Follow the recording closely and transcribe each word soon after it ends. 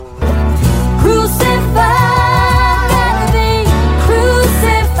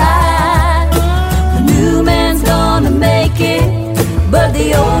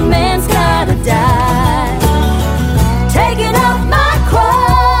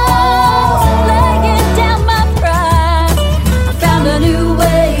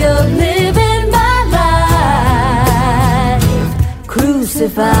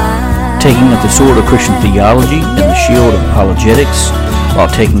with the sword of Christian theology and the shield of apologetics while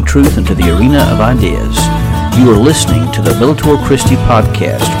taking truth into the arena of ideas. You are listening to the Bellator Christi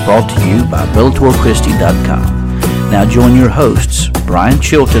podcast brought to you by BellatorChristi.com. Now join your hosts, Brian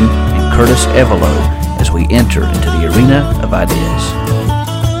Chilton and Curtis Evelo, as we enter into the arena of ideas.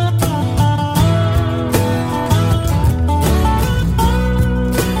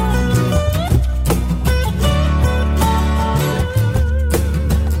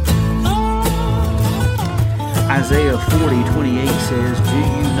 Isaiah 40:28 says, "Do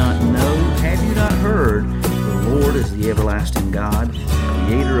you not know? Have you not heard? The Lord is the everlasting God,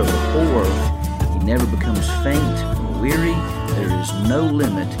 creator of the whole earth. He never becomes faint nor weary. There is no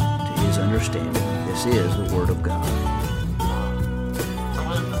limit to his understanding." This is the Word of God. So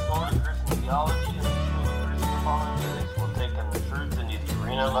with the sword of Christian theology and the shield of Christian apologetics, we'll take in the truth into the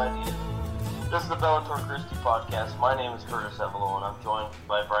arena of ideas. This is the Bellator Christi podcast. My name is Curtis Evelo, and I'm joined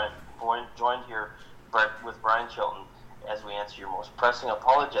by joined here with Brian Chilton as we answer your most pressing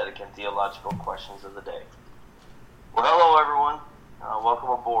apologetic and theological questions of the day. Well, hello everyone. Welcome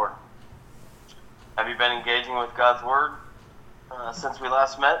aboard. Have you been engaging with God's Word since we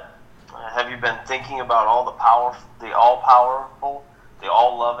last met? Have you been thinking about the all-powerful, the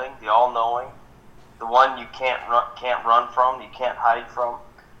all-loving, the all-knowing, the one you can't run from, you can't hide from,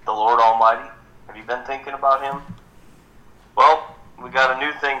 the Lord Almighty? Have you been thinking about Him? Well, we got a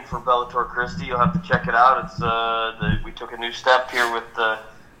new thing for Bellator Christi. You'll have to check it out. It's we took a new step here with the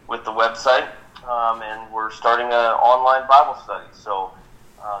website, and we're starting an online Bible study. So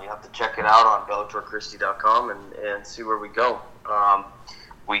you have to check it out on BellatorChristi.com and see where we go.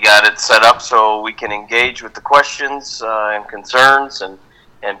 We got it set up so we can engage with the questions and concerns,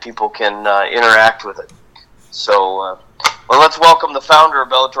 and people can interact with it. So, let's welcome the founder of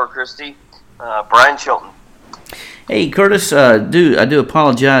Bellator Christi, Brian Chilton. Hey, Curtis, I do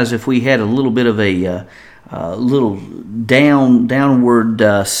apologize if we had a little bit of a little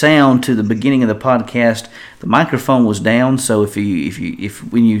downward sound to the beginning of the podcast. The microphone was down, so if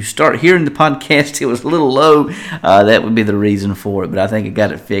when you start hearing the podcast it was a little low, that would be the reason for it. But I think it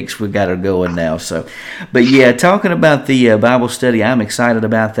got it fixed. We got it going now. So, but yeah, talking about the Bible study, I'm excited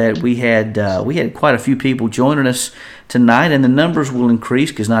about that. We had quite a few people joining us tonight, and the numbers will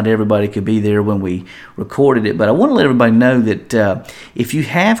increase because not everybody could be there when we recorded it. But I want to let everybody know that if you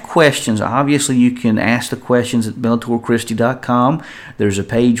have questions, obviously you can ask the questions at BellatorChristi.com. There's a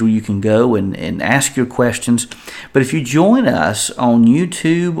page where you can go and ask your questions. But if you join us on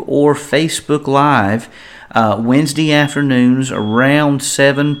YouTube or Facebook Live Wednesday afternoons around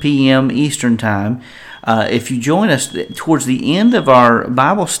 7 p.m. Eastern Time, if you join us towards the end of our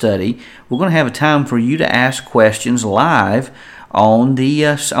Bible study, we're going to have a time for you to ask questions live on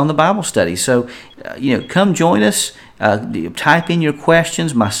the Bible study. So, come join us. Type in your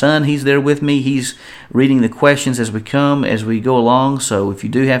questions. My son, he's there with me. He's reading the questions as we go along. So if you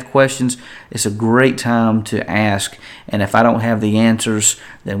do have questions, it's a great time to ask. And if I don't have the answers,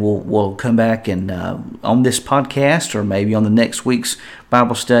 then we'll come back and on this podcast or maybe on the next week's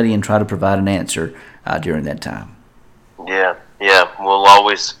Bible study and try to provide an answer during that time. Yeah. We'll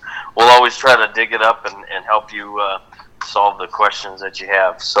always try to dig it up and help you solve the questions that you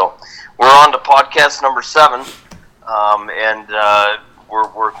have. So we're on to podcast number 7, and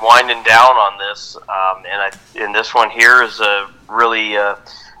we're winding down on this. And this one here is a really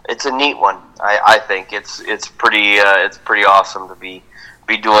it's a neat one. I think it's pretty awesome to be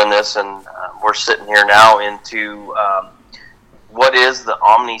doing this, and we're sitting here now into what is the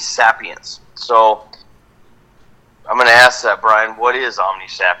Omnisapience. So I'm going to ask that, Brian. What is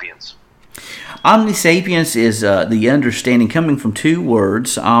Omnisapience? Omnisapience is the understanding coming from two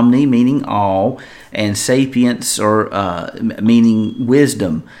words, omni meaning all, and sapience or meaning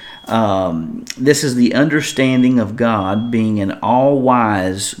wisdom. This is the understanding of God being an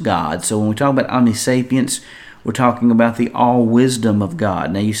all-wise God. So when we talk about omnisapience, we're talking about the all-wisdom of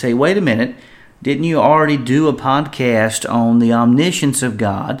God. Now you say, wait a minute, didn't you already do a podcast on the omniscience of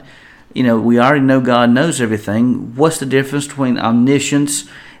God? We already know God knows everything. What's the difference between omniscience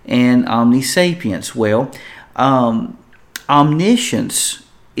and omnisapience? Well, omniscience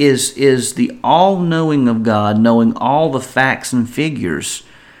is the all-knowing of God, knowing all the facts and figures.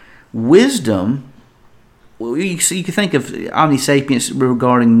 Wisdom, you can think of omnisapience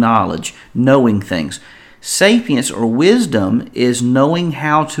regarding knowledge, knowing things. Sapience or wisdom is knowing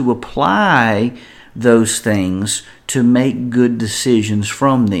how to apply those things to make good decisions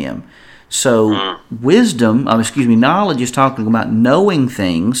from them. So knowledge is talking about knowing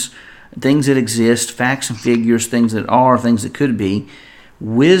things that exist, facts and figures, things that are, things that could be.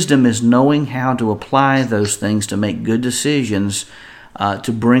 Wisdom is knowing how to apply those things to make good decisions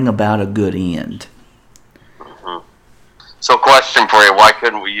to bring about a good end. Mm-hmm. So, question for you: why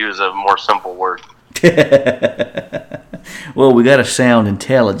couldn't we use a more simple word? Well, we got to sound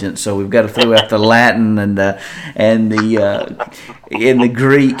intelligent, so we've got to throw out the Latin and the in the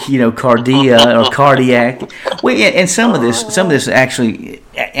Greek, cardia or cardiac. And some of this actually,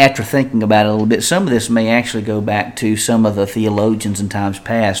 after thinking about it a little bit, some of this may actually go back to some of the theologians in times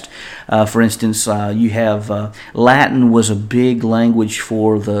past. For instance, you have Latin was a big language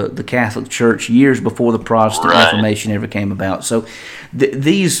for the Catholic Church years before the Protestant Reformation ever came about. So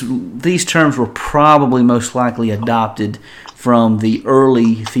these terms were probably most likely adopted from the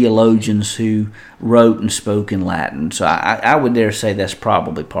early theologians who wrote and spoke in Latin. So I would dare say that's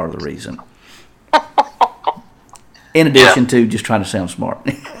probably part of the reason. In addition to just trying to sound smart.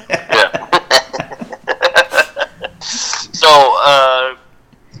 Yeah. So,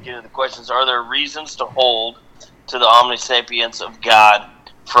 get to the questions. Are there reasons to hold to the omnisapience of God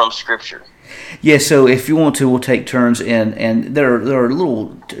from Scripture? Yeah, so if you want to, we'll take turns, and there are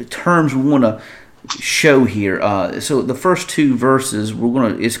little terms we want to show here. So the first two verses,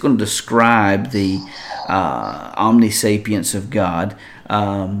 it's going to describe the omnisapience of God.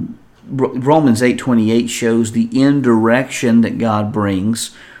 Romans 8:28 shows the indirection that God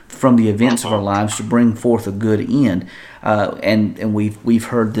brings from the events of our lives to bring forth a good end. And we've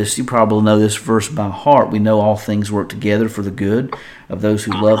heard this. You probably know this verse by heart. We know all things work together for the good of those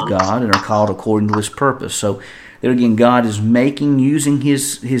who love God and are called according to His purpose. So there again, God is using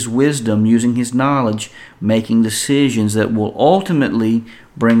His wisdom, using His knowledge, making decisions that will ultimately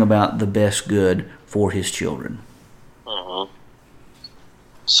bring about the best good for His children. Mm-hmm.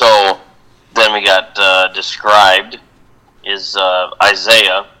 So then we got described is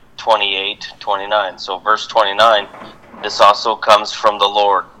Isaiah 28:29. So verse 29, this also comes from the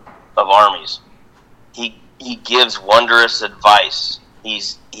Lord of armies. He gives wondrous advice.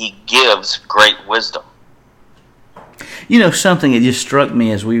 He gives great wisdom. Something that just struck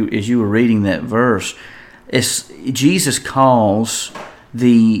me as you were reading that verse is Jesus calls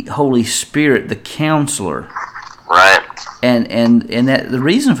the Holy Spirit the Counselor. Right. And that the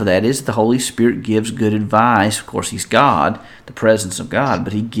reason for that is the Holy Spirit gives good advice. Of course, He's God, the presence of God,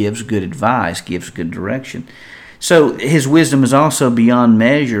 but He gives good advice, gives good direction. So His wisdom is also beyond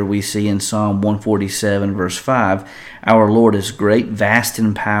measure, we see in Psalm 147, verse 5. Our Lord is great, vast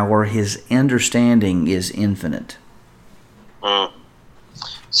in power. His understanding is infinite.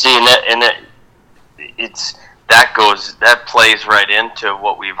 See, that plays right into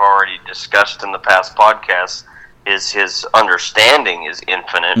what we've already discussed in the past podcasts. Is His understanding is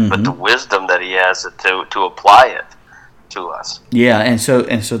infinite, but the wisdom that He has to apply it to us. Yeah, and so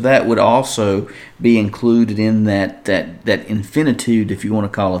that would also be included in that infinitude, if you want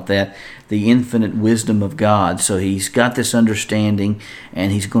to call it that, the infinite wisdom of God. So He's got this understanding,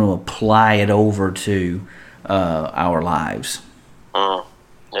 and He's going to apply it over to our lives.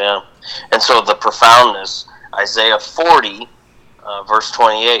 Yeah, and so the profoundness, Isaiah 40, verse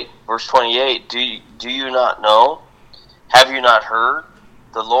 28. Verse 28, do you not know? Have you not heard?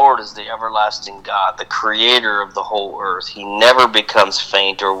 The Lord is the everlasting God, the creator of the whole earth. He never becomes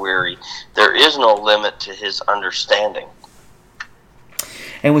faint or weary. There is no limit to His understanding.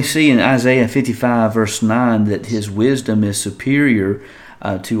 And we see in Isaiah 55, verse 9, that His wisdom is superior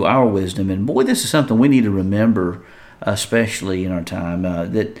to our wisdom. And boy, this is something we need to remember, especially in our time,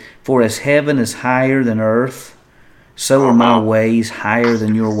 that for as heaven is higher than earth, so are my ways higher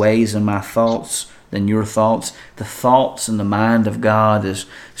than your ways, and my thoughts than your thoughts. The thoughts and the mind of God is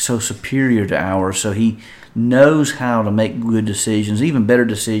so superior to ours, so He knows how to make good decisions, even better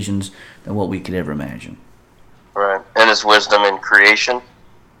decisions than what we could ever imagine. Right, and His wisdom in creation.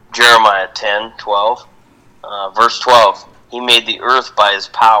 Jeremiah 10:12, verse 12, He made the earth by His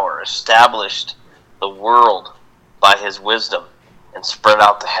power, established the world by His wisdom, and spread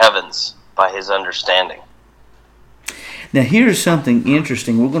out the heavens by His understanding. Now, here's something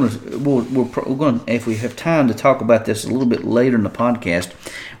interesting. We're going to, if we have time to talk about this a little bit later in the podcast,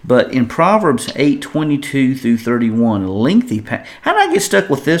 but in Proverbs 8:22 through 31, a lengthy how did I get stuck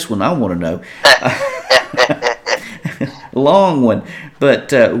with this one? I want to know. Long one.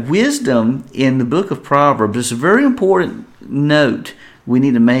 But wisdom in the book of Proverbs is a very important note we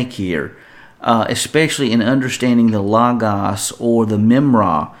need to make here, especially in understanding the Logos or the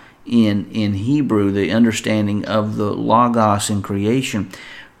Memra in Hebrew, the understanding of the Logos in creation.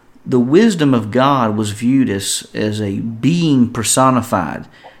 The wisdom of God was viewed as a being personified,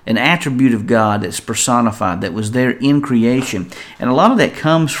 an attribute of God that's personified, that was there in creation. And a lot of that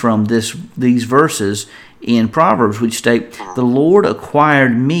comes from these verses in Proverbs, which state, "The Lord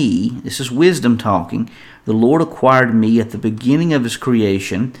acquired me," this is wisdom talking, "the Lord acquired me at the beginning of his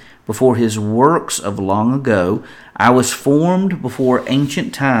creation, before his works of long ago. I was formed before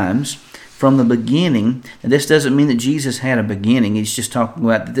ancient times, from the beginning." And this doesn't mean that Jesus had a beginning. He's just talking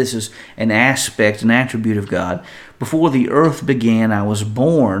about that this is an aspect, an attribute of God. "Before the earth began, I was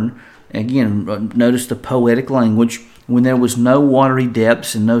born." Again, notice the poetic language. "When there was no watery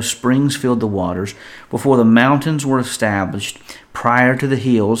depths and no springs filled the waters, before the mountains were established, prior to the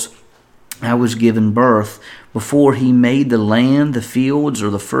hills, I was given birth. Before he made the land, the fields, or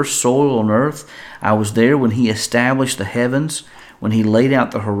the first soil on earth, I was there. When he established the heavens, when he laid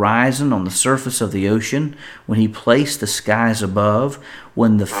out the horizon on the surface of the ocean, when he placed the skies above,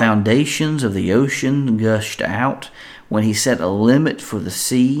 when the foundations of the ocean gushed out, when he set a limit for the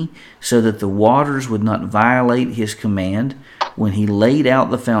sea so that the waters would not violate his command, when he laid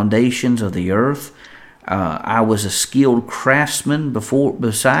out the foundations of the earth, I was a skilled craftsman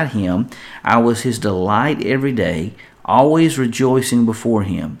beside him. I was his delight every day, always rejoicing before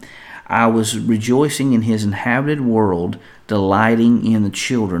him. I was rejoicing in his inhabited world, delighting in the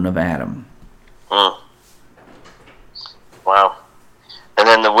children of Adam." Wow. And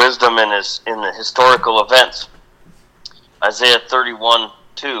then the wisdom in the historical events. Isaiah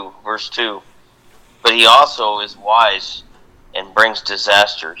 31:2, verse 2. "But he also is wise and brings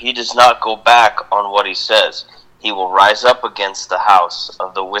disaster. He does not go back on what he says. He will rise up against the house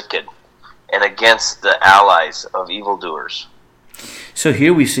of the wicked and against the allies of evildoers." So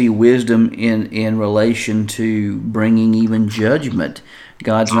here we see wisdom in relation to bringing even judgment.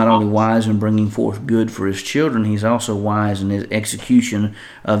 God's not only wise in bringing forth good for his children, he's also wise in his execution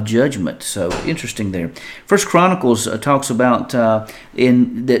of judgment. So interesting there. First Chronicles talks about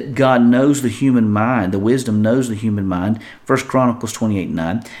that God knows the human mind. The wisdom knows the human mind. First Chronicles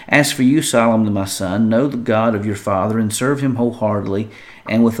 28:9. "As for you, Solomon, my son, know the God of your father and serve him wholeheartedly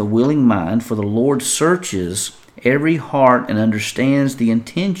and with a willing mind, for the Lord searches every heart and understands the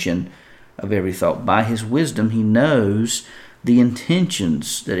intention of every thought. By his wisdom he knows the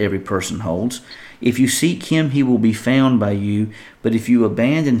intentions that every person holds. If you seek him, he will be found by you, but if you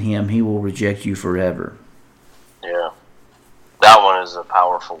abandon him, he will reject you forever." Yeah. That one is a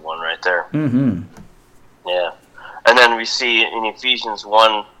powerful one right there. Mm-hmm. Yeah. And then we see in Ephesians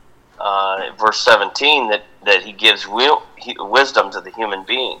 1, verse 17, that he gives wisdom to the human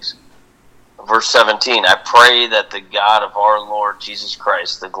beings. Verse 17, "I pray that the God of our Lord Jesus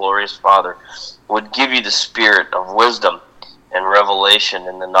Christ, the glorious Father, would give you the spirit of wisdom and revelation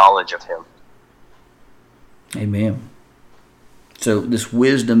in the knowledge of him." Amen. So this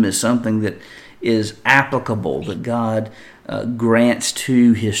wisdom is something that is applicable, that God grants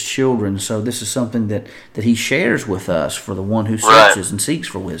to his children. So this is something that he shares with us for the one who searches and seeks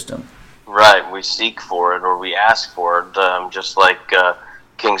for wisdom. Right. We seek for it, or we ask for it, just like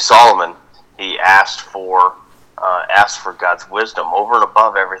King Solomon. He asked for God's wisdom over and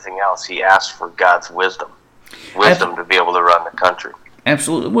above everything else. He asked for God's wisdom to be able to run the country.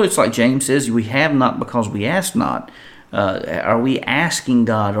 Absolutely. Well, it's like James says, "We have not because we ask not." Are we asking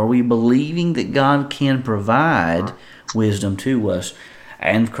God? Are we believing that God can provide wisdom to us?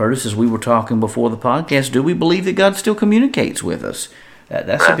 And Curtis, as we were talking before the podcast, do we believe that God still communicates with us?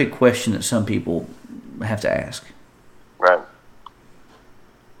 That's a big question that some people have to ask. Right.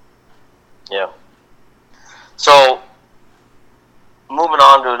 Yeah. So, moving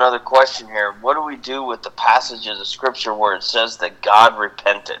on to another question here. What do we do with the passages of Scripture where it says that God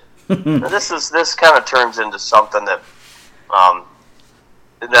repented? Now, this kind of turns into something that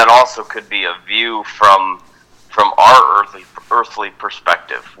also could be a view from our earthly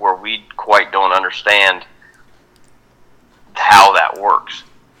perspective, where we quite don't understand how that works.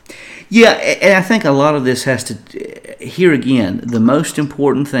 Yeah, and I think a lot of this has to, here again, the most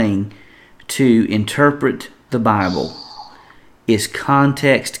important thing to interpret the Bible is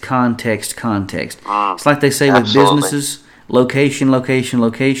context, context, context. It's like they say with businesses, location, location,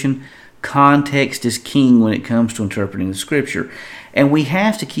 location. Context is king when it comes to interpreting the Scripture. And we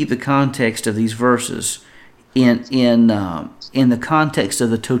have to keep the context of these verses in the context of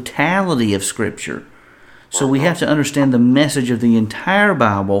the totality of Scripture. So we have to understand the message of the entire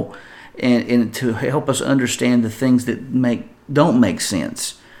Bible and to help us understand the things that don't make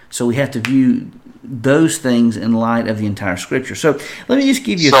sense. So we have to view those things in light of the entire Scripture. So let me just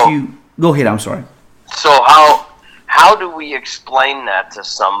give you a few. Go ahead. I'm sorry. So how do we explain that to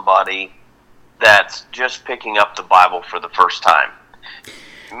somebody that's just picking up the Bible for the first time?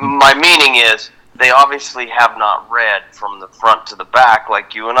 My meaning is they obviously have not read from the front to the back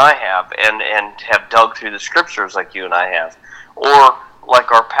like you and I have, and have dug through the Scriptures like you and I have, or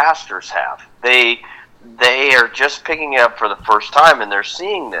like our pastors have. They they are just picking it up for the first time and they're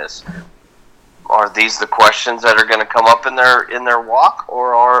seeing this. Are these the questions that are going to come up in their walk,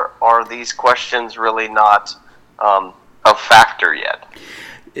 or are these questions really not a factor yet?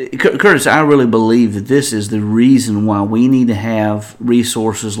 Curtis, I really believe that this is the reason why we need to have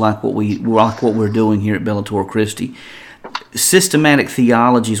resources like what we're doing here at Bellator Christi. Systematic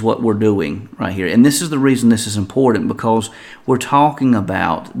theology is what we're doing right here, and this is the reason this is important, because we're talking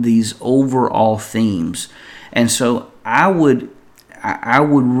about these overall themes. And so I would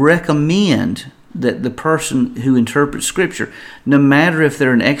recommend that the person who interprets Scripture, no matter if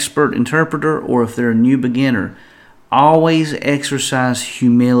they're an expert interpreter or if they're a new beginner, always exercise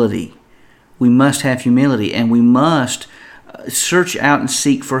humility. We must have humility, and we must search out and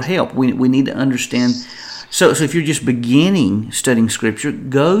seek for help. We need to understand. So if you're just beginning studying Scripture,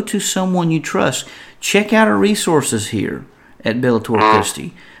 go to someone you trust. Check out our resources here at Bellator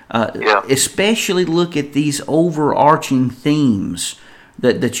Christi. Especially look at these overarching themes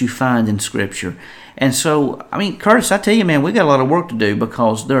that you find in Scripture. And so, I mean, Curtis, I tell you, man, we got a lot of work to do,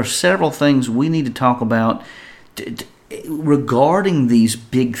 because there are several things we need to talk about regarding these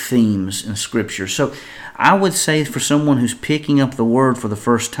big themes in Scripture. So I would say, for someone who's picking up the Word for the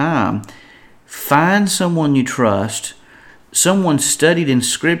first time, find someone you trust, someone studied in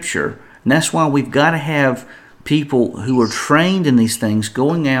Scripture, and that's why we've got to have people who are trained in these things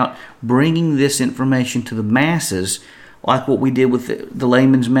going out, bringing this information to the masses, like what we did with the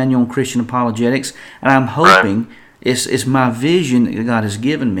Layman's Manual on Christian Apologetics. And I'm hoping, it's my vision that God has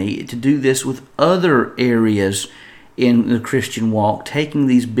given me, to do this with other areas in the Christian walk, taking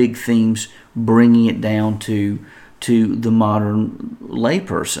these big themes, bringing it down to the modern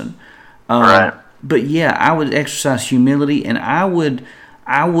layperson. But yeah, I would exercise humility, and I would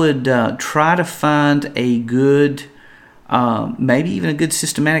try to find a good, maybe even a good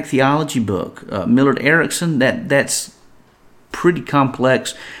systematic theology book. Millard Erickson, that's pretty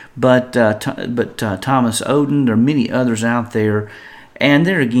complex, but Thomas Oden, there are many others out there. And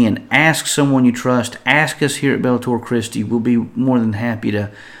there again, ask someone you trust. Ask us here at Bellator Christi. We'll be more than happy to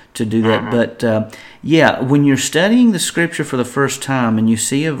do that. But when you're studying the Scripture for the first time and you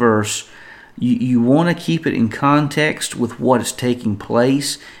see a verse, you want to keep it in context with what is taking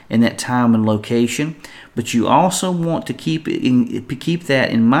place in that time and location, but you also want to keep that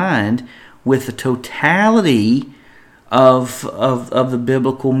in mind with the totality of the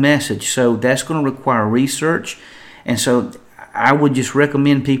biblical message. So that's going to require research, and so I would just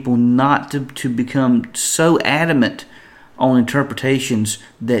recommend people not to become so adamant on interpretations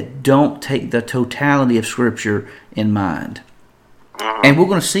that don't take the totality of Scripture in mind. And we're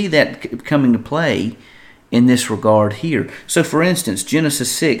going to see that coming to play in this regard here. So, for instance,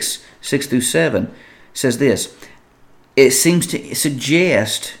 Genesis 6:6-7 says this. It seems to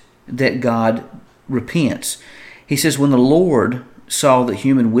suggest that God repents. He says, when the Lord saw that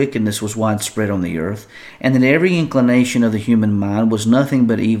human wickedness was widespread on the earth, and that every inclination of the human mind was nothing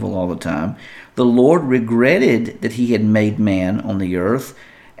but evil all the time, the Lord regretted that he had made man on the earth,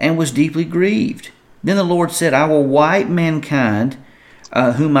 and was deeply grieved. Then the Lord said, I will wipe mankind,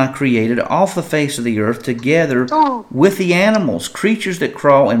 whom I created, off the face of the earth, together with the animals, creatures that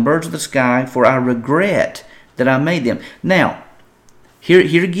crawl, and birds of the sky, for I regret that I made them. Now,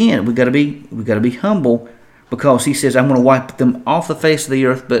 here again, we got to be humble, because he says, I'm going to wipe them off the face of the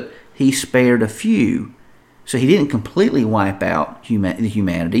earth, but he spared a few. So he didn't completely wipe out the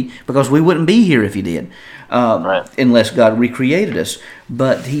humanity, because we wouldn't be here if he did, unless God recreated us.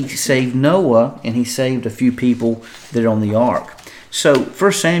 But he saved Noah, and he saved a few people that are on the ark. So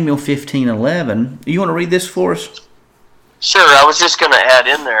 1 Samuel 15:11, you want to read this for us? Sure. I was just going to add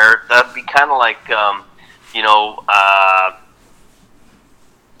in there, that'd be kind of like,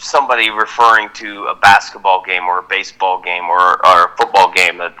 somebody referring to a basketball game or a baseball game or a football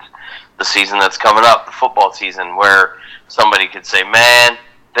game, that the season that's coming up, the football season, where somebody could say, man,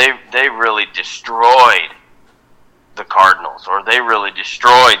 they really destroyed the Cardinals, or they really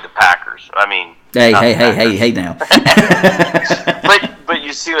destroyed the Packers. I mean, hey now. but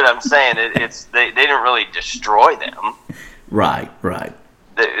you see what I'm saying? They didn't really destroy them. Right.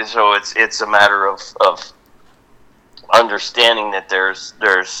 So it's a matter of understanding that there's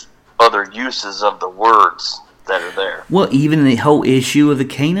other uses of the words that are there. Well, even the whole issue of the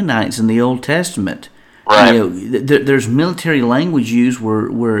Canaanites in the Old Testament. Right. There's military language used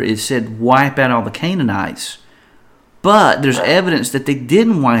where it said wipe out all the Canaanites. But there's evidence that they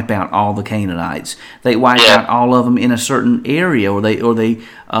didn't wipe out all the Canaanites. They wiped out all of them in a certain area, and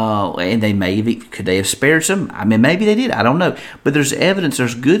could they have spared some? I mean, maybe they did. I don't know. But there's evidence.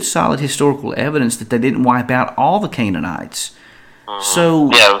 There's good, solid historical evidence that they didn't wipe out all the Canaanites.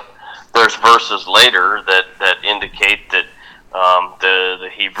 So there's there's verses later that indicate that the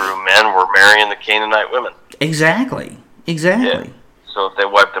Hebrew men were marrying the Canaanite women. Exactly. Yeah. So if they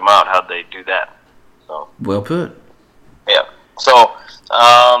wiped them out, how'd they do that? So well put. Yeah. So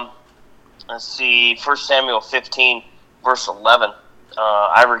let's see, 1 Samuel 15, verse 11.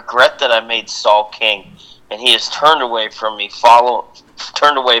 I regret that I made Saul king, and he has turned away from following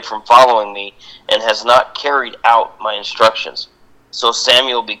me, and has not carried out my instructions. So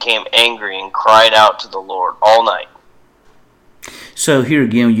Samuel became angry and cried out to the Lord all night. So here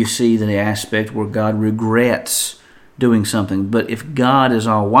again you see the aspect where God regrets doing something. But if God is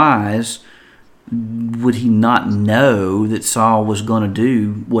all wise, would he not know that Saul was going to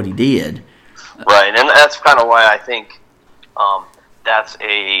do what he did? Right, and that's kind of why I think that's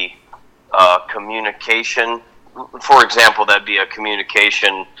a communication. For example, that'd be a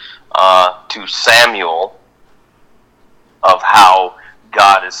communication to Samuel of how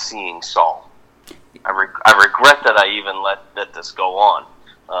God is seeing Saul. I regret that I even let this go on.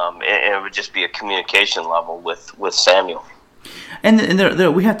 And it would just be a communication level with Samuel. And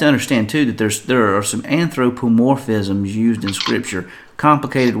there, we have to understand too that there are some anthropomorphisms used in Scripture,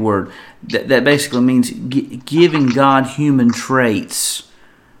 complicated word that basically means giving God human traits.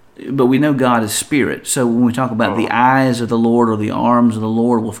 But we know God is spirit. So when we talk about the eyes of the Lord or the arms of the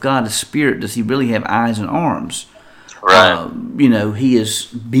Lord, well, if God is spirit, does he really have eyes and arms? Right. He is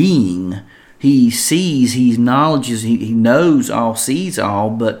being. He sees, he acknowledges, he knows all, sees all,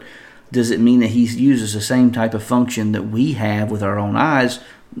 but does it mean that he uses the same type of function that we have with our own eyes?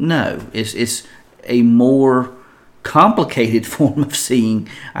 No. It's a more complicated form of seeing,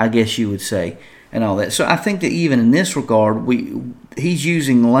 I guess you would say, and all that. So I think that even in this regard, he's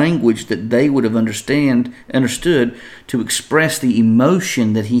using language that they would have understood to express the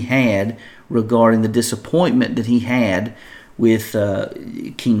emotion that he had regarding the disappointment that he had with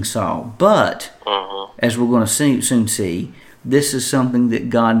King Saul. But, as we're going to soon see, this is something that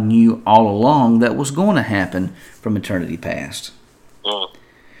God knew all along that was going to happen from eternity past.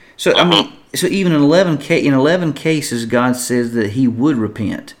 So, I mean, so even in 11 cases, God says that he would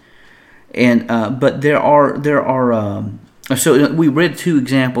repent. And but there are so we read two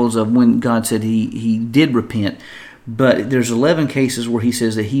examples of when God said he did repent. But there's 11 cases where he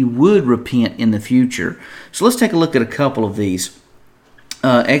says that he would repent in the future. So let's take a look at a couple of these.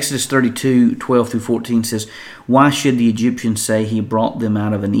 Exodus 32, 12 through 14 says, "Why should the Egyptians say he brought them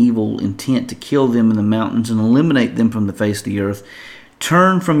out of an evil intent to kill them in the mountains and eliminate them from the face of the earth?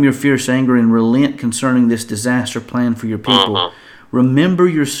 Turn from your fierce anger and relent concerning this disaster plan for your people. Remember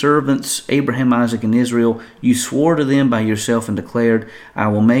your servants, Abraham, Isaac, and Israel. You swore to them by yourself and declared, I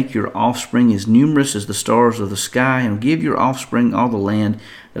will make your offspring as numerous as the stars of the sky and give your offspring all the land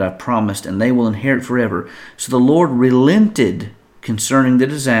that I promised, and they will inherit forever. So the Lord relented concerning the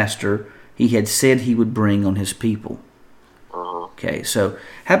disaster he had said he would bring on his people." Okay, so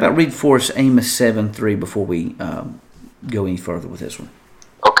how about read for us Amos 7:3 before we go any further with this one?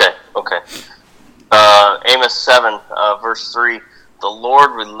 Okay. Amos 7, verse 3. "The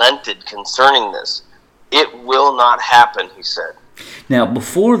Lord relented concerning this. It will not happen," he said. Now,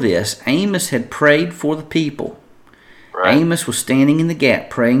 before this, Amos had prayed for the people. Right. Amos was standing in the gap,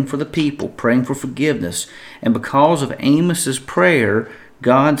 praying for the people, praying for forgiveness. And because of Amos's prayer,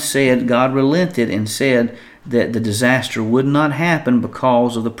 God relented and said that the disaster would not happen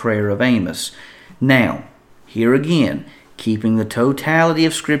because of the prayer of Amos. Now, here again, keeping the totality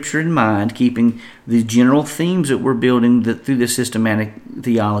of Scripture in mind, keeping the general themes that we're building through the systematic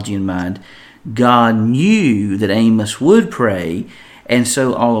theology in mind, God knew that Amos would pray, and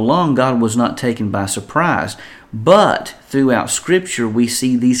so all along God was not taken by surprise. But throughout Scripture we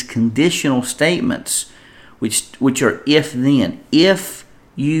see these conditional statements which are if-then. If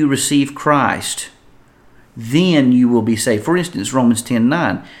you receive Christ, then you will be saved. For instance, Romans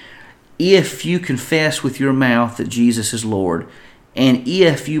 10:9. If you confess with your mouth that Jesus is Lord, and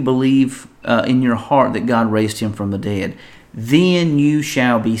if you believe in your heart that God raised him from the dead, then you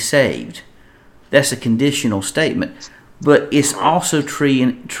shall be saved. That's a conditional statement. But it's also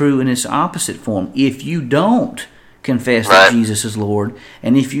true in its opposite form. If you don't confess that Jesus is Lord,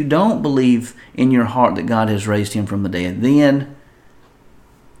 and if you don't believe in your heart that God has raised him from the dead, then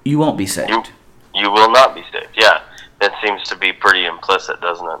you won't be saved. You will not be saved, yeah. That seems to be pretty implicit,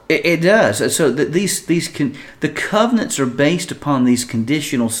 doesn't it? It does. So the covenants are based upon these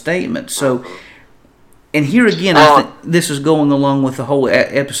conditional statements. So, and here again, I think this is going along with the whole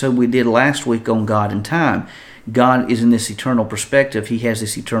episode we did last week on God and time. God is in this eternal perspective. He has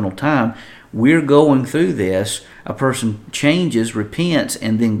this eternal time. We're going through this. A person changes, repents,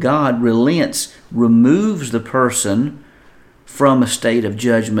 and then God relents, removes the person from a state of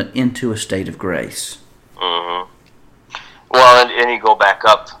judgment into a state of grace. Mm-hmm. Well, and you go back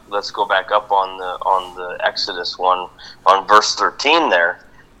up. Let's go back up on the Exodus one, on verse 13. There,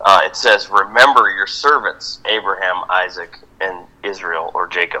 it says, "Remember your servants Abraham, Isaac, and Israel," or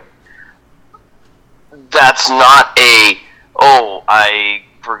Jacob. That's not I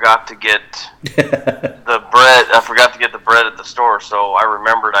forgot to get the bread. I forgot to get the bread at the store, so I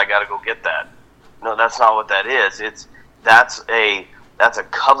remembered I got to go get that. No, that's not what that is. That's a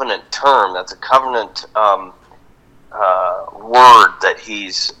covenant term. That's a covenant word that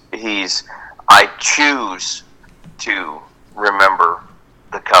he's. I choose to remember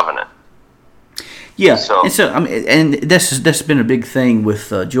the covenant. Yeah, and that's been a big thing with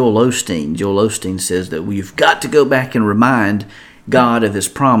Joel Osteen. Joel Osteen says that we've got to go back and remind God of His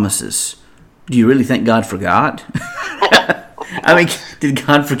promises. Do you really think God forgot? I mean, did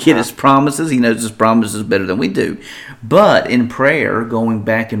God forget His promises? He knows His promises better than we do. But in prayer, going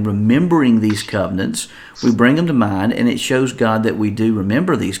back and remembering these covenants, we bring them to mind, and it shows God that we do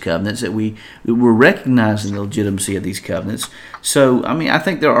remember these covenants, that we're recognizing the legitimacy of these covenants. So, I mean, I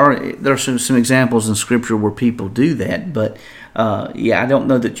think there are some examples in Scripture where people do that, but I don't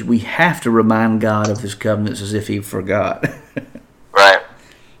know that we have to remind God of His covenants as if He forgot.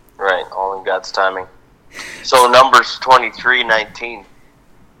 Right, all in God's timing. So Numbers 23:19.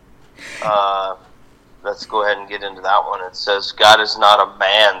 Let's go ahead and get into that one. It says, "God is not a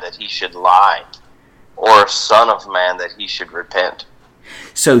man that He should lie, or a son of man that He should repent."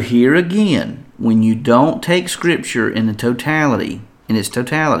 So here again, when you don't take Scripture in its totality,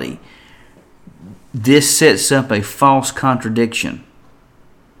 this sets up a false contradiction.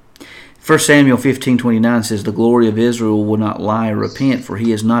 1 Samuel 15:29 says, "The glory of Israel will not lie or repent, for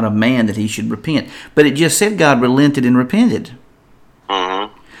he is not a man that he should repent." But it just said God relented and repented.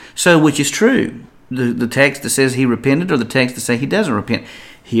 Mm-hmm. So, which is true? The text that says he repented, or the text that says he doesn't repent?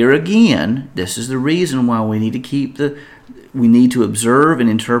 Here again, this is the reason why we need to we need to observe and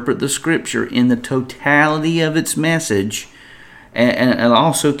interpret the Scripture in the totality of its message, and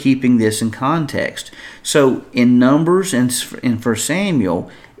also keeping this in context. So, in Numbers and in 1 Samuel,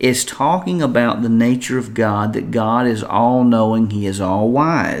 it's talking about the nature of God, that God is all-knowing, He is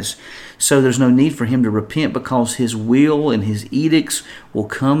all-wise. So there's no need for Him to repent, because His will and His edicts will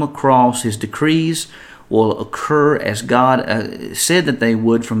come across, His decrees will occur as God said that they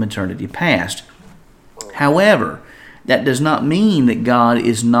would from eternity past. However, that does not mean that God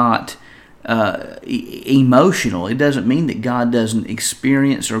is not emotional. It doesn't mean that God doesn't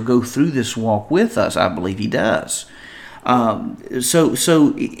experience or go through this walk with us. I believe He does.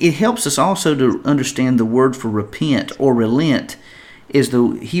 So it helps us also to understand the word for repent or relent is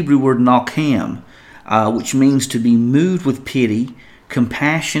the Hebrew word nakam, which means to be moved with pity,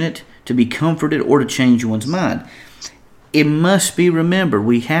 compassionate, to be comforted, or to change one's mind. It must be remembered.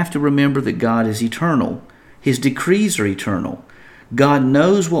 We have to remember that God is eternal. His decrees are eternal. God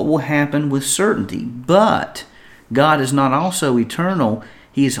knows what will happen with certainty, but God is not also eternal.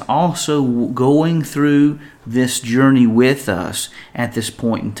 He is also going through this journey with us at this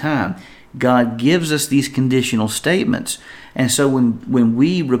point in time. God gives us these conditional statements. And so when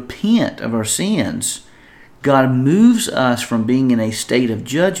we repent of our sins, God moves us from being in a state of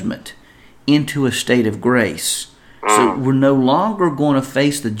judgment into a state of grace. So we're no longer going to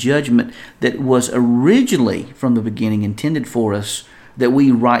face the judgment that was originally from the beginning intended for us, that we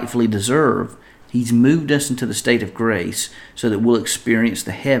rightfully deserve. He's moved us into the state of grace so that we'll experience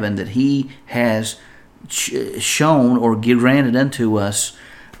the heaven that He has shown or granted unto us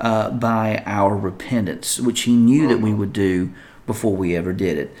by our repentance, which He knew that we would do before we ever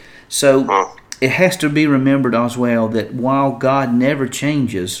did it. So it has to be remembered as well that while God never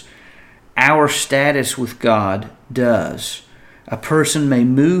changes, our status with God does. A person may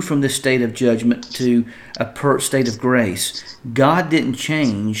move from this state of judgment to a state of grace. God didn't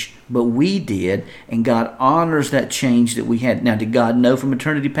change, but we did, and God honors that change that we had. Now, did God know from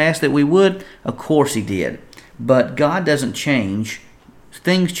eternity past that we would? Of course He did. But God doesn't change.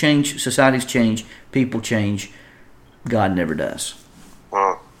 Things change, societies change, people change. God never does.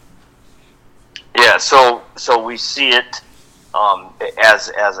 Yeah, so we see it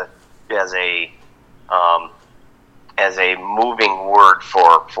as a moving word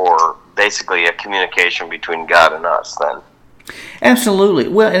for basically a communication between God and us, then. Absolutely.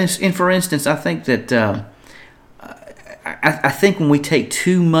 Well, and for instance, I think that I think when we take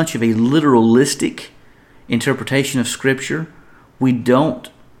too much of a literalistic interpretation of Scripture, we don't.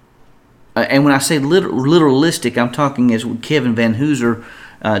 And when I say literalistic, I'm talking as Kevin Van Hooser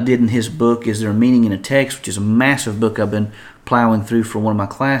did in his book, "Is There a Meaning in a Text?" which is a massive book I've been plowing through for one of my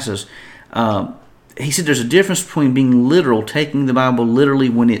classes. he said there's a difference between being literal, taking the Bible literally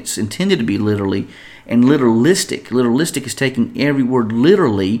when it's intended to be literally, and literalistic. Literalistic is taking every word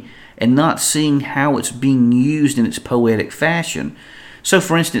literally and not seeing how it's being used in its poetic fashion. So,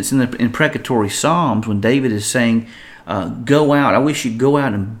 for instance, in imprecatory Psalms, when David is saying, "Go out," I wish you'd go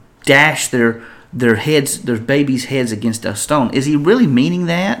out and dash their babies' heads against a stone. Is he really meaning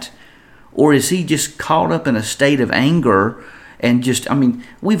that, or is he just caught up in a state of anger? And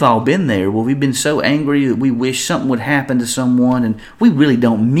we've all been there where we've been so angry that we wish something would happen to someone, and we really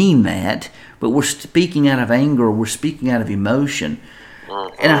don't mean that, but we're speaking out of anger, or we're speaking out of emotion.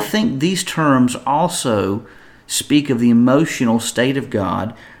 And I think these terms also speak of the emotional state of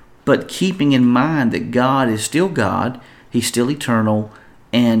God, but keeping in mind that God is still God, He's still eternal,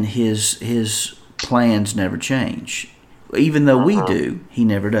 and His plans never change. Even though we do, He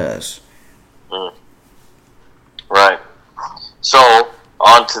never does. Right. So,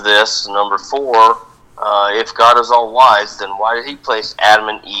 on to this, number 4, if God is all wise, then why did He place Adam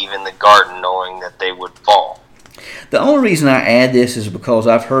and Eve in the garden knowing that they would fall? The only reason I add this is because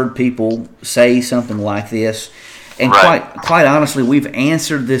I've heard people say something like this, and quite honestly, we've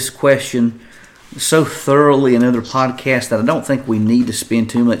answered this question so thoroughly in other podcasts that I don't think we need to spend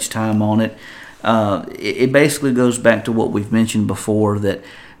too much time on it. It basically goes back to what we've mentioned before,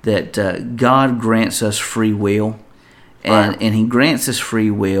 that God grants us free will. And He grants us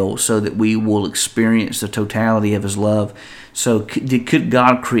free will so that we will experience the totality of His love. So could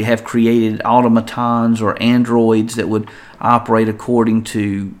God have created automatons or androids that would operate according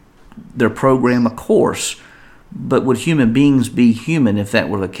to their program? Of course. But would human beings be human if that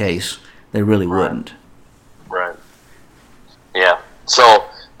were the case? They really wouldn't. Right. Yeah. So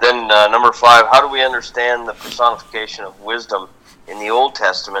then number 5, how do we understand the personification of wisdom in the Old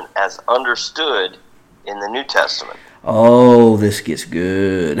Testament as understood in the New Testament? Oh, this gets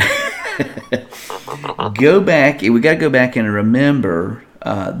good. We got to go back and remember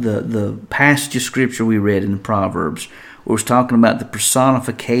the passage of Scripture we read in Proverbs, where it's talking about the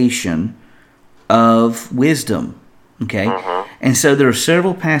personification of wisdom. Okay? And so there are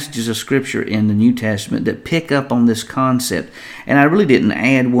several passages of Scripture in the New Testament that pick up on this concept. And I really didn't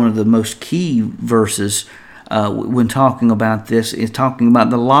add one of the most key verses when talking about this, is talking about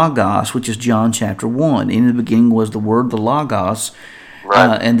the Logos, which is John chapter 1. In the beginning was the Word, the Logos,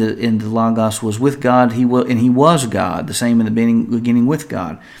 and the Logos was with God, He was God, the same in the beginning with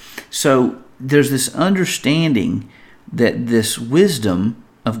God. So there's this understanding that this wisdom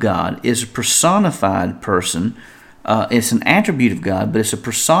of God is a personified person. It's an attribute of God, but it's a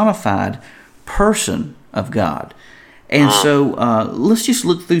personified person of God. And so let's just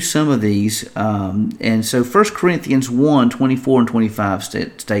look through some of these. And so 1 Corinthians 1, 24 and 25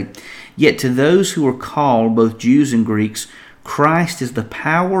 state, "Yet to those who are called, both Jews and Greeks, Christ is the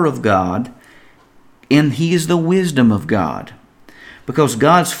power of God, and He is the wisdom of God. Because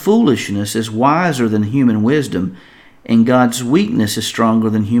God's foolishness is wiser than human wisdom, and God's weakness is stronger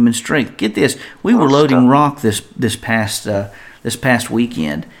than human strength." Get this. We were loading rock this past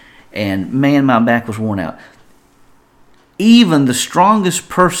weekend, and man, my back was worn out. Even the strongest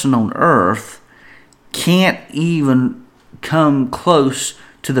person on earth can't even come close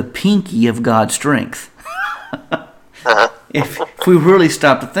to the pinky of God's strength. If we really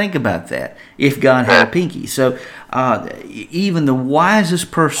stop to think about that, if God had a pinky. So even the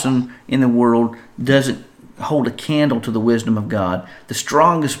wisest person in the world doesn't hold a candle to the wisdom of God. The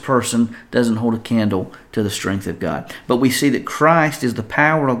strongest person doesn't hold a candle to the strength of God. But we see that Christ is the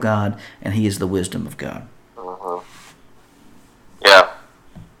power of God, and He is the wisdom of God.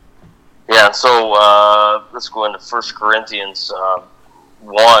 Yeah, so let's go into 1 Corinthians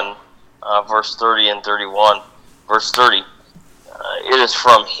 1, verse 30 and 31. Verse 30, "It is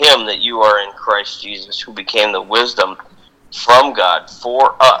from Him that you are in Christ Jesus, who became the wisdom from God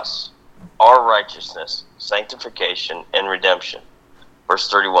for us, our righteousness, sanctification, and redemption." Verse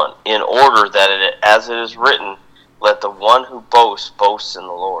 31, "In order that, as it is written, let the one who boasts boast in the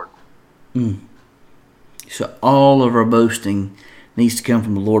Lord." So all of our boasting needs to come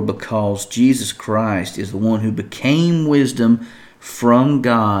from the Lord, because Jesus Christ is the one who became wisdom from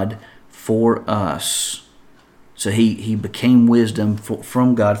God for us. So He became wisdom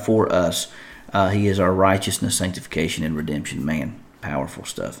from God for us. He is our righteousness, sanctification, and redemption. Man, powerful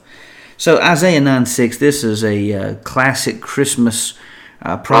stuff. So Isaiah 9:6, this is a classic Christmas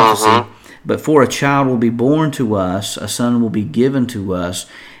prophecy. "But for a child will be born to us, a son will be given to us,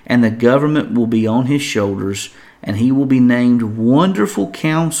 and the government will be on His shoulders, and He will be named Wonderful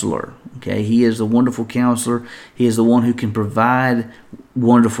Counselor." Okay, He is the Wonderful Counselor. He is the one who can provide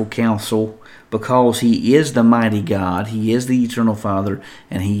wonderful counsel, because He is the mighty God. He is the Eternal Father,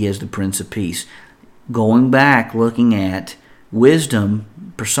 and He is the Prince of Peace. going back, looking at wisdom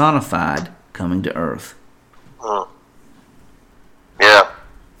personified coming to earth. Yeah.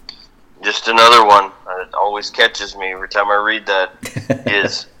 Just another one that always catches me every time I read that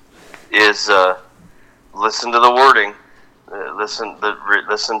is listen to the wording. Listen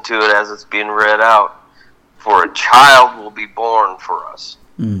to it as it's being read out. For a child will be born for us.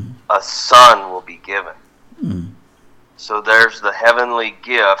 A son will be given. So there's the heavenly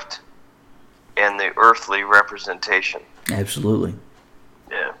gift and the earthly representation. Absolutely.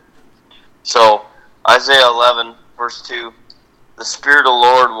 Yeah. So Isaiah 11, verse 2, the Spirit of the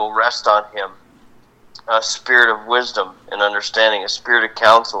Lord will rest on him, a spirit of wisdom and understanding, a spirit of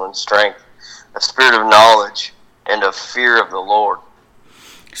counsel and strength, a spirit of knowledge and of fear of the Lord.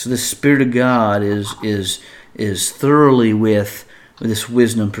 So the Spirit of God is thoroughly with this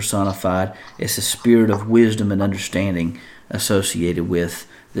wisdom personified. It's the spirit of wisdom and understanding associated with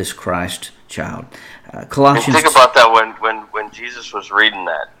this Christ child. Colossians. And think about that when Jesus was reading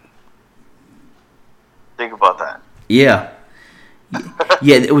that. Think about that. Yeah.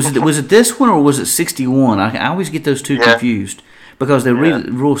 Yeah. Was it this one or was it 61? I always get those two confused because they read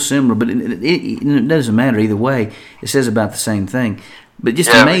real similar, but it doesn't matter either way. It says about the same thing. But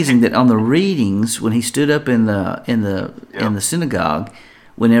just amazing that on the readings, when he stood up in the synagogue,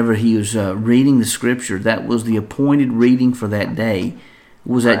 whenever he was reading the scripture, that was the appointed reading for that day.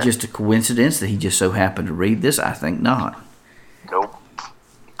 Was that just a coincidence that he just so happened to read this? I think not. Nope.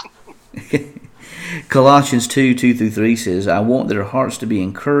 Colossians 2:2-3 says, I want their hearts to be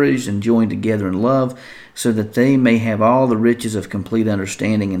encouraged and joined together in love, so that they may have all the riches of complete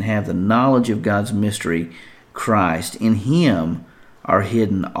understanding and have the knowledge of God's mystery, Christ. In him are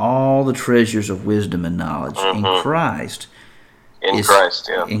hidden all the treasures of wisdom and knowledge. In Christ. In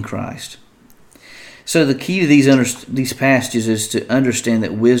Christ. So the key to these passages is to understand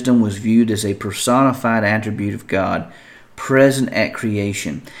that wisdom was viewed as a personified attribute of God, present at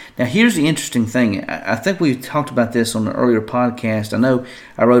creation. Now here's the interesting thing. I think we talked about this on an earlier podcast. I know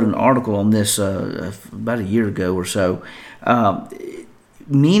I wrote an article on this about a year ago or so.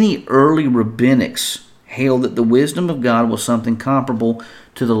 Many early rabbinics held that the wisdom of God was something comparable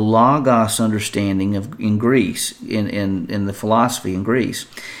to the Logos understanding in Greece, in the philosophy in Greece.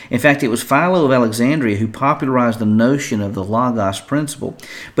 In fact, it was Philo of Alexandria who popularized the notion of the Logos principle.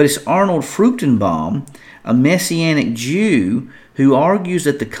 But it's Arnold Fruchtenbaum, a Messianic Jew, who argues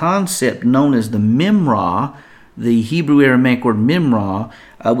that the concept known as the Memra, the Hebrew Aramaic word Memra,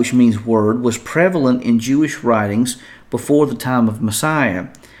 which means word, was prevalent in Jewish writings before the time of Messiah.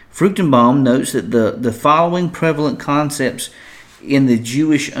 Fruchtenbaum notes that the following prevalent concepts in the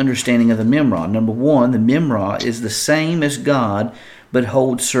Jewish understanding of the Memra. Number one, the Memra is the same as God, but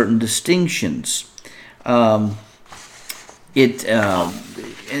holds certain distinctions. And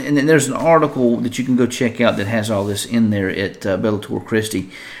then there's an article that you can go check out that has all this in there at Bellator Christi.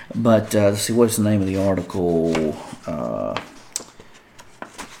 But let's see, what's the name of the article?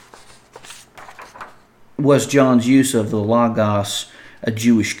 Was John's use of the Logos a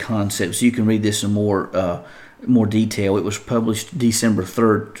Jewish concept? So you can read this in more detail. It was published December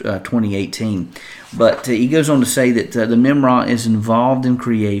 3rd, 2018. But he goes on to say that the Memra is involved in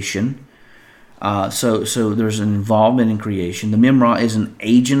creation. So there's an involvement in creation. The Memra is an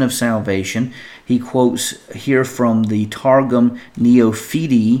agent of salvation. He quotes here from the Targum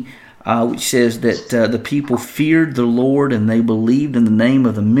Neophiti, which says that the people feared the Lord and they believed in the name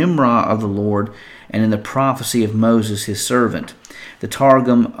of the Memra of the Lord and in the prophecy of Moses, his servant. The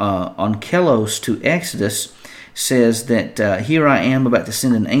Targum Onkelos to Exodus says that here I am about to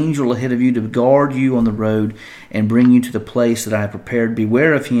send an angel ahead of you to guard you on the road and bring you to the place that I have prepared.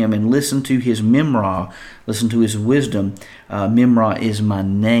 Beware of him and listen to his Memra, listen to his wisdom. Memra is my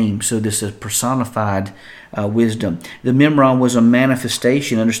name. So this is personified wisdom. The Memra was a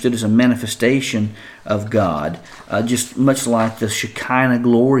manifestation, understood as a manifestation of God, just much like the Shekinah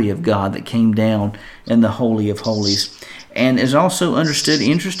glory of God that came down in the Holy of Holies. And is also understood,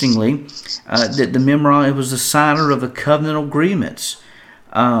 interestingly, that the Memra was the signer of the covenantal agreements.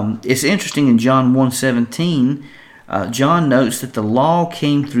 It's interesting in John 1:17, John notes that the law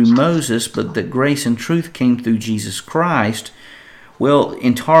came through Moses, but that grace and truth came through Jesus Christ. Well,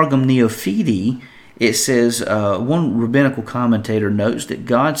 in Targum Neophiti, it says, one rabbinical commentator notes that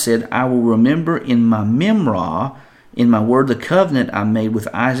God said, I will remember in my Memra, in my word, the covenant I made with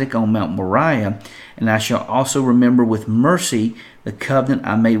Isaac on Mount Moriah, and I shall also remember with mercy the covenant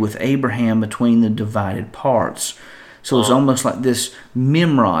I made with Abraham between the divided parts. So it's almost like this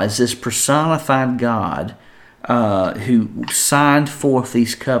Memra is this personified God who signed forth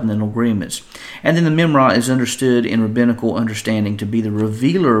these covenantal agreements. And then the Memra is understood in rabbinical understanding to be the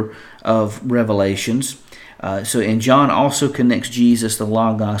revealer of revelations. And John also connects Jesus, the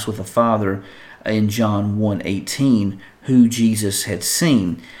Logos, with the Father in John 1:18, who Jesus had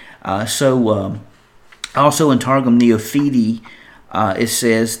seen. Also in Targum Neophiti, it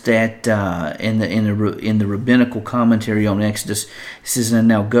says that in the rabbinical commentary on Exodus, it says, "And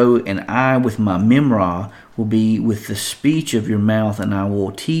now go, and I with my Memra will be with the speech of your mouth, and I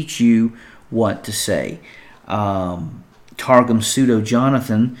will teach you what to say." Targum Pseudo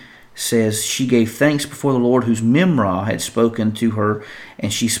Jonathan says, "She gave thanks before the Lord, whose Memra had spoken to her,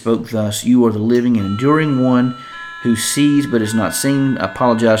 and she spoke thus: You are the living and enduring one, who sees but is not seen." I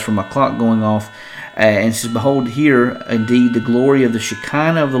apologize for my clock going off. And it says, "Behold, here indeed the glory of the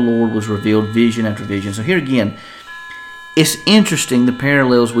Shekinah of the Lord was revealed, vision after vision." So here again, it's interesting the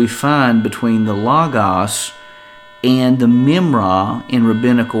parallels we find between the Logos and the Memra in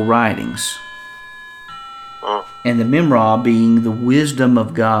rabbinical writings. And the Memra being the wisdom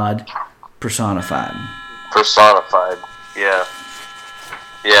of God personified. Personified, yeah.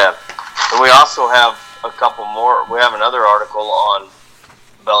 Yeah. And we also have a couple more. We have another article on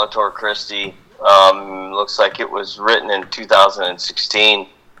Bellator Christi. Looks like it was written in 2016.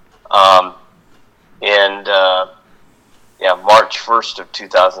 March 1st of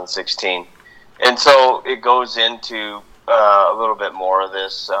 2016. And so it goes into a little bit more of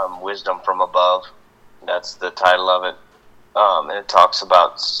this wisdom from above. That's the title of it. And it talks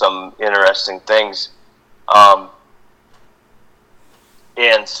about some interesting things.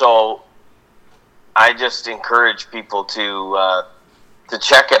 And so I just encourage people to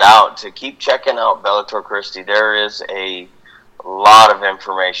check it out, to keep checking out Bellator Christi. There is a lot of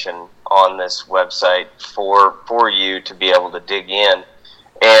information on this website for you to be able to dig in.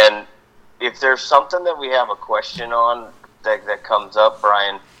 And if there's something that we have a question on that comes up,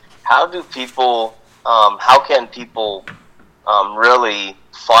 Brian, how can people really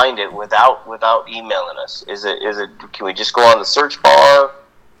find it without emailing us? Can we just go on the search bar,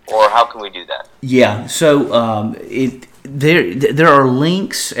 or how can we do that? Yeah, so there are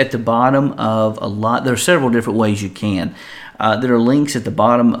links at the bottom of a lot. There are several different ways you can. There are links at the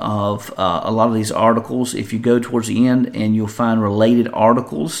bottom of a lot of these articles. If you go towards the end, and you'll find related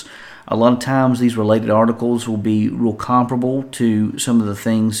articles. A lot of times these related articles will be real comparable to some of the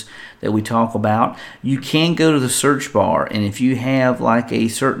things that we talk about. You can go to the search bar, and if you have like a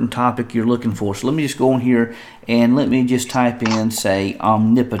certain topic you're looking for, so let me just go in here and let me just type in, say,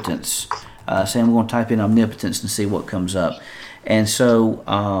 omnipotence. Say I'm going to type in omnipotence and see what comes up. And so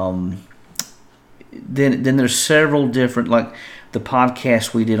then there's several different, like the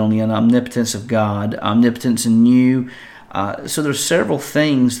podcast we did on the omnipotence of God, omnipotence in you. So there's several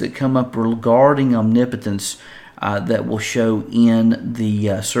things that come up regarding omnipotence that will show in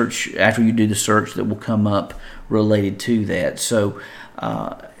the search, after you do the search, that will come up related to that. So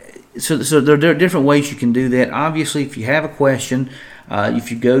there are different ways you can do that. Obviously, if you have a question,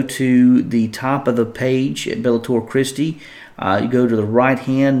 if you go to the top of the page at Bellator Christi, you go to the right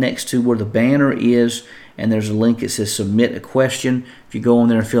hand next to where the banner is, and there's a link that says submit a question. If you go on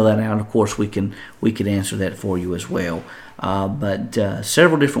there and fill that out, of course we can answer that for you as well. But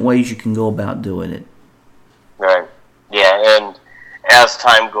several different ways you can go about doing it. Right. Yeah, and as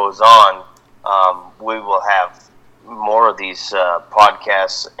time goes on, we will have more of these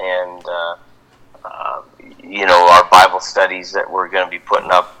podcasts and our Bible studies that we're going to be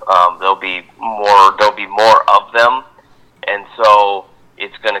putting up. There'll be more of them, and so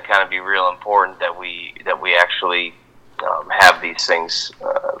it's going to kind of be real important that we actually have these things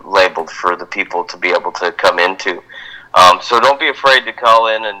labeled for the people to be able to come into. So don't be afraid to call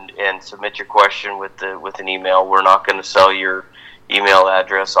in and submit your question with an email. We're not going to sell your email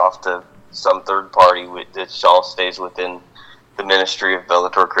address off to some third party. It all stays within the ministry of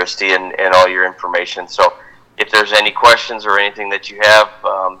Bellator Christi and all your information. So if there's any questions or anything that you have,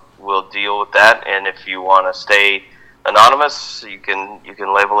 we'll deal with that. And if you want to stay anonymous, you can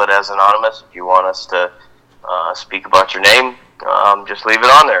label it as anonymous. If you want us to speak about your name, just leave it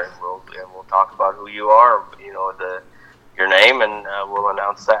on there. We'll talk about who you are, your name, and we'll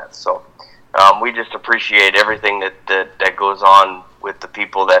announce that. So we just appreciate everything that goes on with the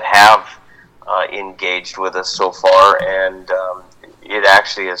people that have engaged with us so far, and it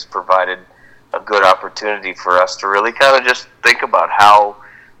actually has provided a good opportunity for us to really kind of just think about how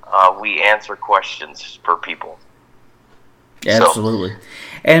we answer questions for people. Absolutely. So.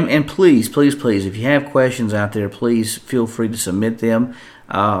 And please, if you have questions out there, please feel free to submit them.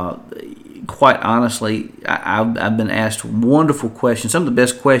 Quite honestly, I've been asked wonderful questions. Some of the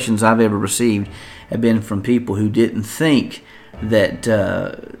best questions I've ever received have been from people who didn't think that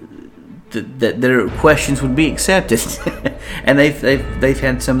that their questions would be accepted, and they've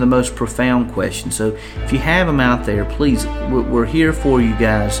had some of the most profound questions. So if you have them out there, please, we're here for you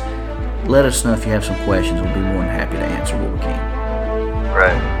guys. Let us know if you have some questions. We'll be more than happy to answer what we can.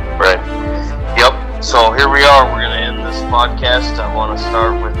 Right. Yep. So here we are. We're going to end this podcast. I want to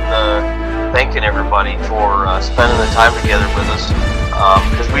start with thanking everybody for spending the time together with us,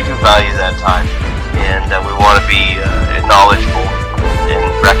 because we do value that time, and we want to be knowledgeable and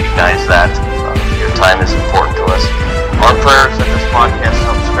recognize that your time is important to us. Our prayers that this podcast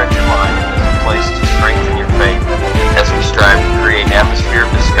helps stretch your mind and is a place to strengthen your faith as we strive to create an atmosphere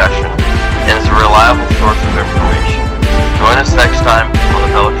of discussion and is a reliable source of information. Join us next time on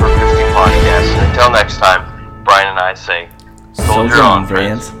the Bellator Christi podcast, and until next time, Brian and I say, soldier on,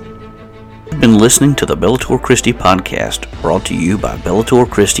 friends. You've been listening to the Bellator Christi podcast, brought to you by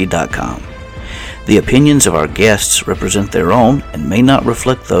BellatorChristi.com. The opinions of our guests represent their own and may not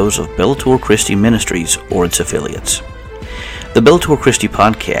reflect those of Bellator Christi Ministries or its affiliates. The Bellator Christi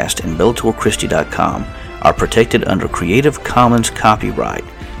podcast and BellatorChristi.com are protected under Creative Commons copyright,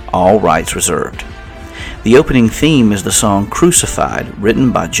 all rights reserved. The opening theme is the song Crucified,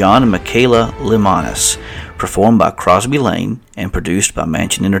 written by John and Michaela Limanis, performed by Crosby Lane and produced by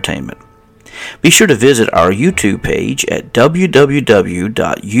Mansion Entertainment. Be sure to visit our YouTube page at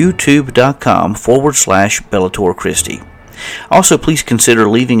www.youtube.com/Bellator Christi. Also, please consider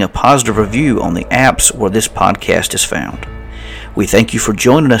leaving a positive review on the apps where this podcast is found. We thank you for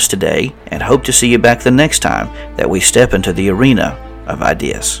joining us today and hope to see you back the next time that we step into the arena of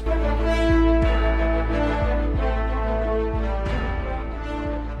ideas.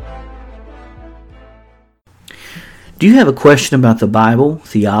 Do you have a question about the Bible,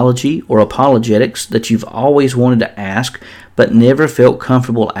 theology, or apologetics that you've always wanted to ask but never felt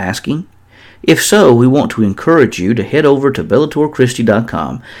comfortable asking? If so, we want to encourage you to head over to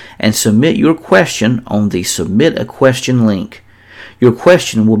BellatorChristi.com and submit your question on the Submit a Question link. Your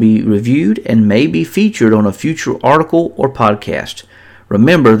question will be reviewed and may be featured on a future article or podcast.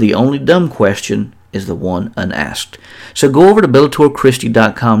 Remember, the only dumb question is the one unasked. So go over to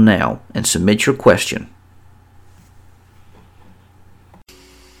BellatorChristi.com now and submit your question.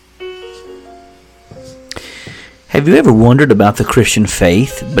 Have you ever wondered about the Christian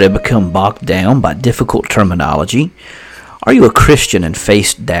faith, but have become bogged down by difficult terminology? Are you a Christian and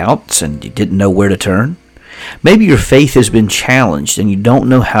faced doubts and you didn't know where to turn? Maybe your faith has been challenged and you don't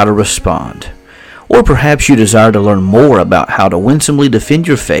know how to respond. Or perhaps you desire to learn more about how to winsomely defend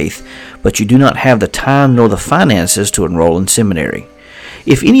your faith, but you do not have the time nor the finances to enroll in seminary.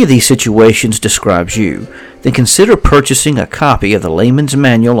 If any of these situations describes you, then consider purchasing a copy of the Layman's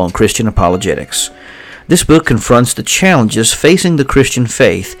Manual on Christian Apologetics. This book confronts the challenges facing the Christian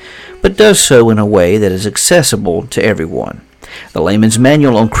faith, but does so in a way that is accessible to everyone. The Layman's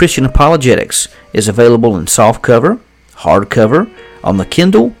Manual on Christian Apologetics is available in softcover, hardcover, on the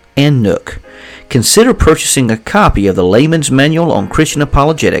Kindle, and Nook. Consider purchasing a copy of the Layman's Manual on Christian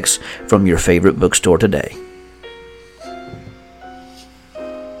Apologetics from your favorite bookstore today.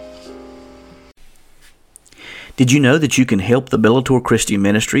 Did you know that you can help the Bellator Christi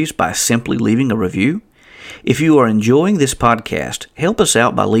Ministries by simply leaving a review? If you are enjoying this podcast, help us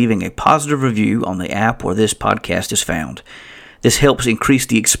out by leaving a positive review on the app where this podcast is found. This helps increase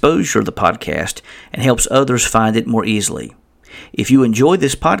the exposure of the podcast and helps others find it more easily. If you enjoy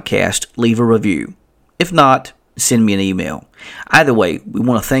this podcast, leave a review. If not, send me an email. Either way, we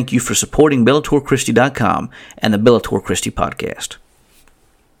want to thank you for supporting BellatorChristi.com and the Bellator Christi podcast.